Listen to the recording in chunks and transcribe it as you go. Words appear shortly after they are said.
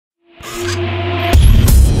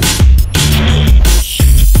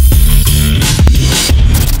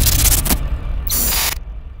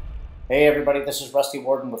Hey everybody, this is Rusty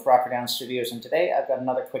Warden with RockerDown Studios, and today I've got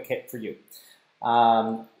another quick hit for you.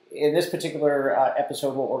 In this particular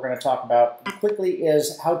episode, what we're going to talk about quickly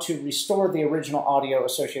is how to restore the original audio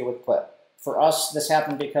associated with the clip. For us, this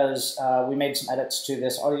happened because we made some edits to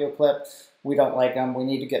this audio clip. We don't like them. We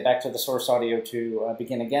need to get back to the source audio to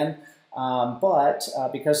begin again. But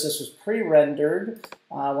because this was pre-rendered,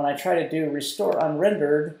 when I try to do restore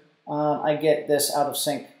unrendered, I get this out of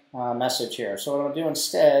sync message here. So what I'm going to do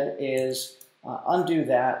instead is undo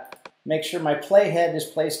that, make sure my playhead is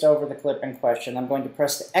placed over the clip in question. I'm going to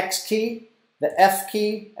press the X key, the F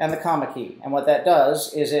key, and the comma key. And what that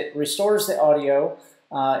does is it restores the audio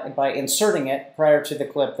by inserting it prior to the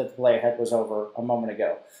clip that the playhead was over a moment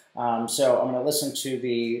ago. So I'm going to listen to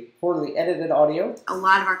the poorly edited audio. A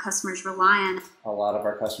lot of our customers rely on. A lot of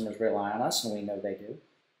our customers rely on us, and we know they do.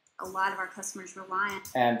 A lot of our customers rely on.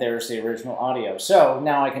 And there's the original audio. So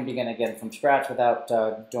now I can begin again from scratch without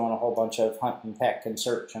doing a whole bunch of hunt and peck and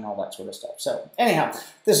search and all that sort of stuff. So anyhow,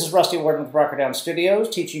 this is Rusty Warden with RockerDown Studios,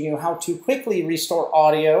 teaching you how to quickly restore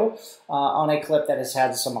audio on a clip that has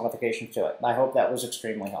had some modifications to it. I hope that was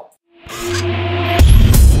extremely helpful.